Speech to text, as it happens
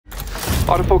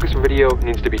Autofocus for video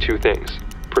needs to be two things: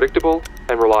 predictable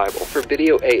and reliable. For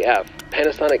video AF,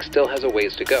 Panasonic still has a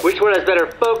ways to go. Which one has better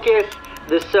focus?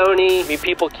 The Sony. I mean,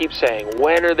 people keep saying,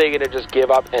 when are they going to just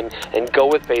give up and go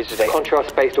with phase today?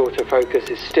 Contrast-based autofocus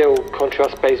is still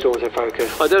contrast-based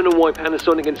autofocus. I don't know why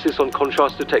Panasonic insists on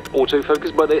contrast detect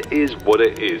autofocus, but it is what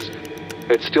it is.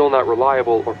 It's still not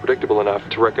reliable or predictable enough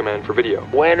to recommend for video.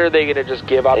 When are they going to just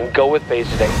give up and go with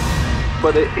phase today?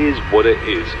 But it is what it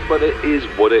is. But it is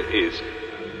what it is.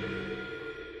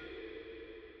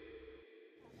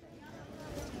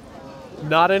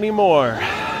 Not anymore.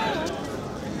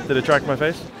 Did it track my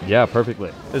face? Yeah, perfectly.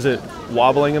 Is it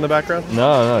wobbling in the background?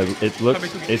 No, it looks,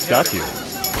 it's got you.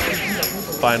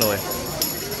 Finally.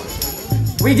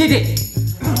 We did it!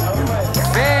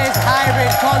 Phase hybrid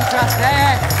contrast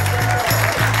X!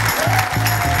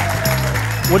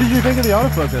 What did you think of the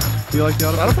autofocus? Do you like the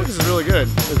autofocus? Autofocus is really good.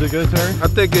 Is it good, Terry? I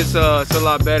think it's a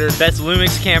lot better. Best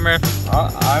LUMIX camera.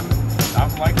 I'm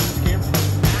liking this camera.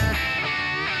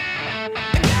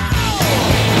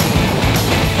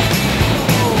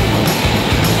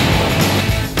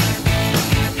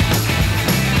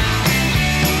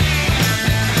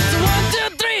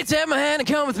 Take my hand and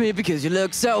come with me because you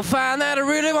look so fine that I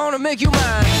really want to make you mine.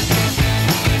 I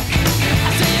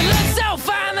say you look so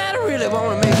fine that I really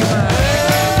want to make you mine.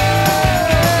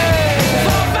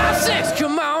 4, 5, 6,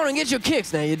 come on and get your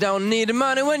kicks. Now you don't need the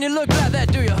money when you look like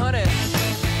that, do you, honey?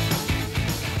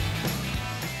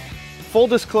 Full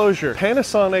disclosure,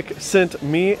 Panasonic sent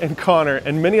me and Connor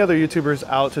and many other YouTubers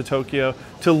out to Tokyo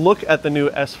to look at the new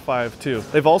S5 II.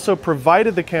 They've also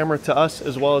provided the camera to us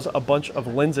as well as a bunch of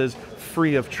lenses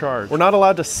free of charge. We're not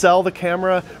allowed to sell the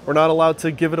camera, we're not allowed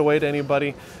to give it away to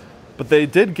anybody, but they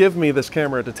did give me this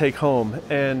camera to take home,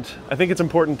 and I think it's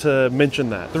important to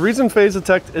mention that. The reason phase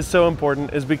detect is so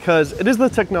important is because it is the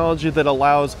technology that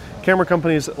allows camera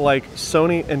companies like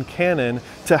Sony and Canon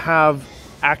to have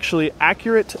actually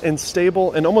accurate and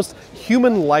stable and almost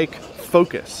human-like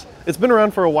focus. It's been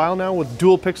around for a while now with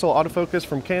dual pixel autofocus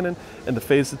from Canon and the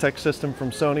phase detect system from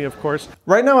Sony, of course.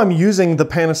 Right now I'm using the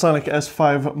Panasonic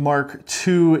S5 Mark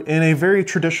II in a very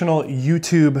traditional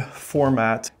YouTube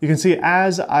format. You can see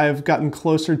as I've gotten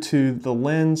closer to the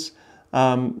lens,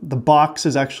 the box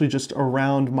is actually just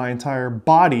around my entire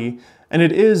body, and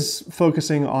it is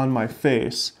focusing on my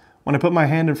face. When I put my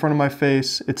hand in front of my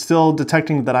face, it's still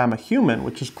detecting that I'm a human,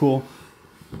 which is cool.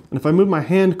 And if I move my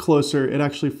hand closer, it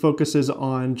actually focuses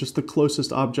on just the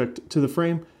closest object to the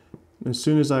frame. And as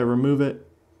soon as I remove it,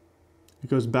 it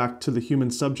goes back to the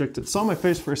human subject. It saw my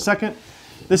face for a second.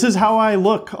 This is how I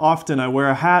look often. I wear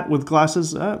a hat with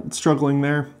glasses. It's struggling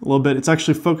there a little bit. It's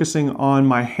actually focusing on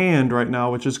my hand right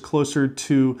now, which is closer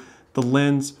to the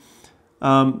lens.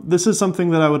 This is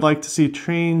something that I would like to see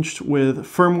changed with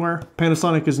firmware.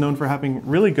 Panasonic is known for having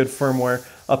really good firmware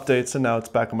updates, and now it's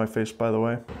back on my face, by the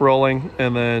way. Rolling,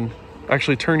 and then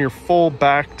actually turn your full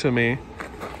back to me,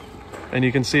 and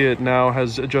you can see it now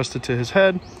has adjusted to his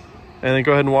head, and then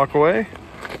go ahead and walk away.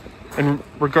 And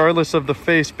regardless of the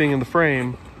face being in the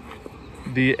frame,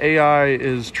 the AI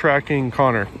is tracking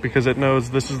Connor because it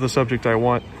knows this is the subject I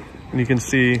want. And you can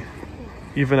see,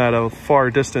 even at a far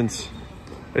distance,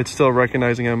 it's still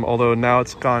recognizing him, although now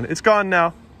it's gone. It's gone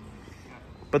now,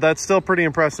 but that's still pretty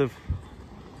impressive.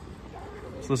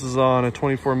 So this is on a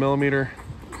 24mm.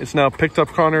 It's now picked up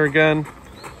Connor again,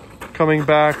 coming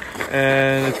back,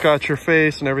 and it's got your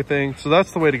face and everything. So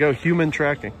that's the way to go, human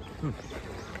tracking.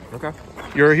 Okay.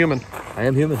 You're a human. I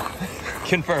am human.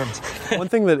 Confirmed. One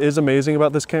thing that is amazing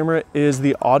about this camera is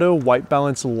the auto white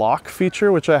balance lock feature,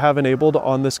 which I have enabled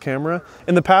on this camera.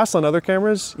 In the past, on other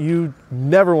cameras, you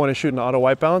never want to shoot an auto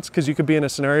white balance because you could be in a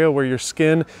scenario where your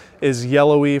skin is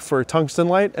yellowy for tungsten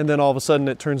light and then all of a sudden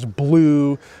it turns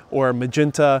blue or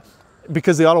magenta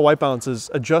because the auto white balance is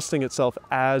adjusting itself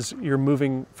as you're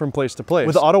moving from place to place.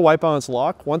 With the auto white balance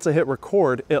lock, once I hit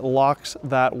record, it locks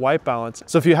that white balance.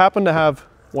 So if you happen to have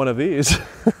one of these,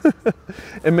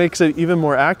 it makes it even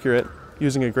more accurate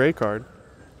using a gray card.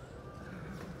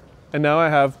 And now I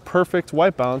have perfect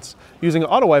white balance using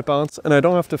auto white balance, and I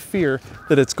don't have to fear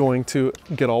that it's going to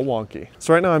get all wonky.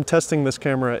 So right now I'm testing this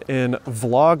camera in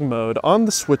vlog mode on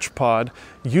the Switch Pod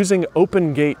using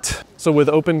Open Gate. So with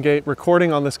Open Gate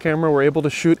recording on this camera, we're able to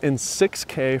shoot in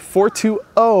 6K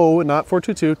 420, not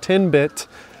 422, 10-bit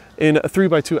in a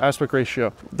 3:2 aspect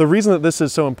ratio. The reason that this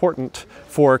is so important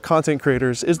for content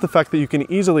creators is the fact that you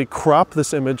can easily crop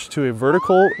this image to a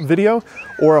vertical video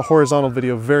or a horizontal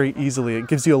video very easily. It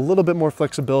gives you a little bit more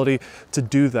flexibility to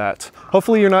do that.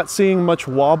 Hopefully you're not seeing much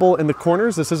wobble in the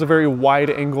corners. This is a very wide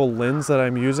angle lens that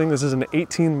I'm using. This is an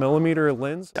 18mm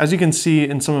lens. As you can see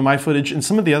in some of my footage and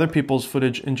some of the other people's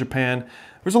footage in Japan,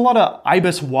 There's a lot of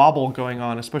IBIS wobble going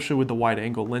on, especially with the wide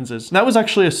angle lenses. And that was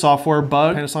actually a software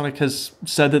bug. Panasonic has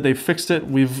said that they've fixed it.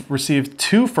 We've received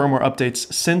 2 firmware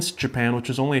updates since Japan,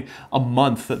 which is only a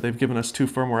month that they've given us 2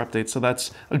 firmware updates. So that's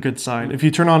a good sign. If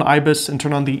you turn on IBIS and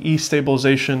turn on the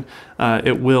E-stabilization,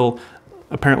 it will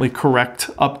apparently correct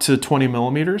up to 20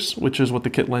 millimeters, which is what the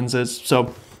kit lens is.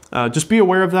 So just be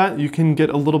aware of that. You can get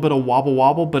a little bit of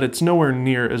wobble, but it's nowhere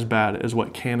near as bad as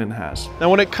what Canon has. Now,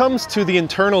 when it comes to the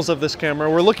internals of this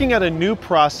camera, we're looking at a new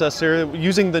processor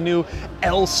using the new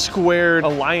L²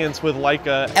 alliance with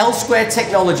Leica. L²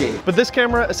 technology. But this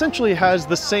camera essentially has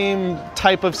the same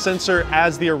type of sensor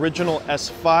as the original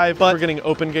S5, but we're getting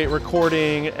open gate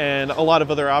recording and a lot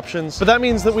of other options. But that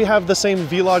means that we have the same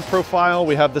vlog profile,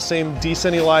 we have the same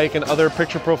D-Cine-like and other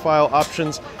picture profile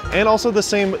options, and also the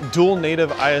same dual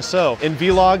native ISO. In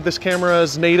vlog, this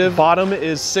camera's native bottom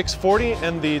is 640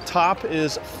 and the top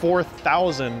is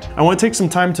 4000. I want to take some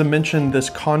time to mention this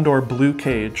Kondor blue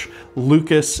cage.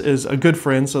 Lucas is a good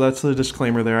friend, so that's the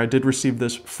disclaimer there. I did receive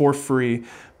this for free,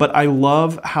 but I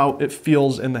love how it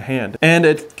feels in the hand. And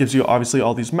it gives you obviously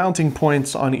all these mounting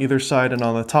points on either side and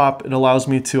on the top. It allows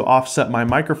me to offset my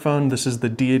microphone. This is the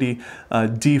Deity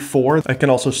D4. I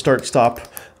can also start-stop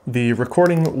the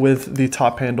recording with the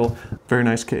top handle. Very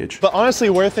nice cage. But honestly,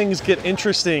 where things get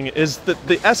interesting is that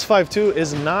the S5 II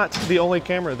is not the only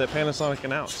camera that Panasonic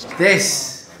announced.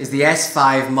 This is the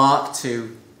S5 Mark II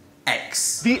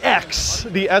X. The X,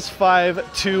 the S5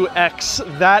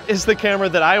 IIX, that is the camera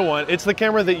that I want. It's the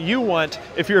camera that you want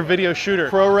if you're a video shooter.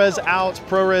 ProRes out,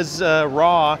 ProRes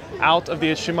RAW out of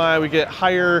the HDMI. We get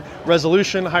higher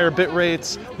resolution, higher bit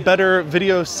rates, better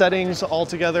video settings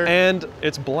altogether, and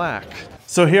it's black.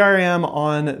 So here I am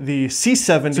on the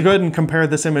C7. So go ahead and compare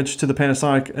this image to the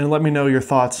Panasonic and let me know your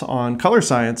thoughts on color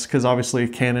science, because obviously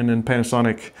Canon and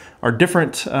Panasonic are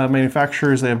different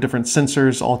manufacturers. They have different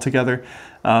sensors altogether.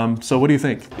 So what do you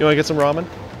think? You wanna get some ramen?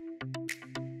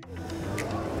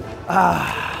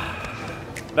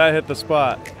 That hit the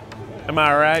spot. Am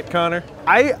I right, Connor?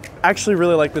 I actually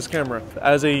really like this camera.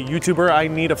 As a YouTuber, I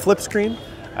need a flip screen.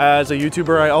 As a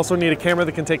YouTuber, I also need a camera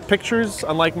that can take pictures,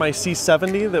 unlike my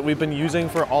C70 that we've been using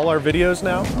for all our videos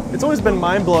now. It's always been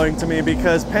mind-blowing to me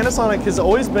because Panasonic has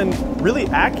always been really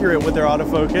accurate with their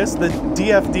autofocus. The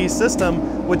DFD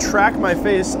system would track my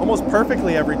face almost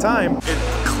perfectly every time. It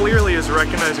clearly is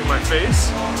recognizing my face,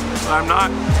 but I'm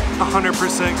not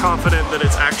 100% confident that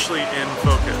it's actually in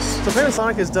focus. So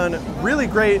Panasonic has done really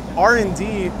great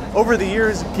R&D over the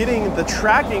years getting the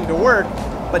tracking to work,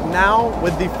 but now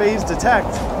with the phase detect,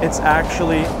 it's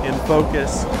actually in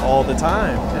focus all the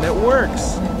time, and it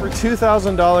works. For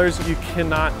 $2,000, you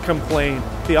cannot complain.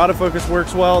 The autofocus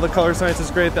works well, the color science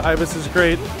is great, the IBIS is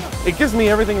great. It gives me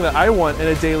everything that I want in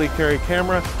a daily carry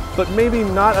camera, but maybe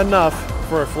not enough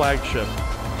for a flagship.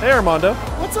 Hey Armando.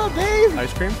 What's up, Dave?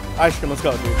 Ice cream? Ice cream, let's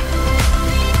go, dude.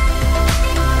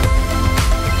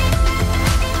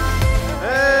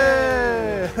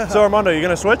 Hey! So Armando, you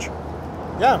gonna switch?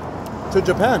 Yeah, to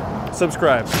Japan.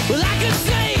 Subscribe. Well,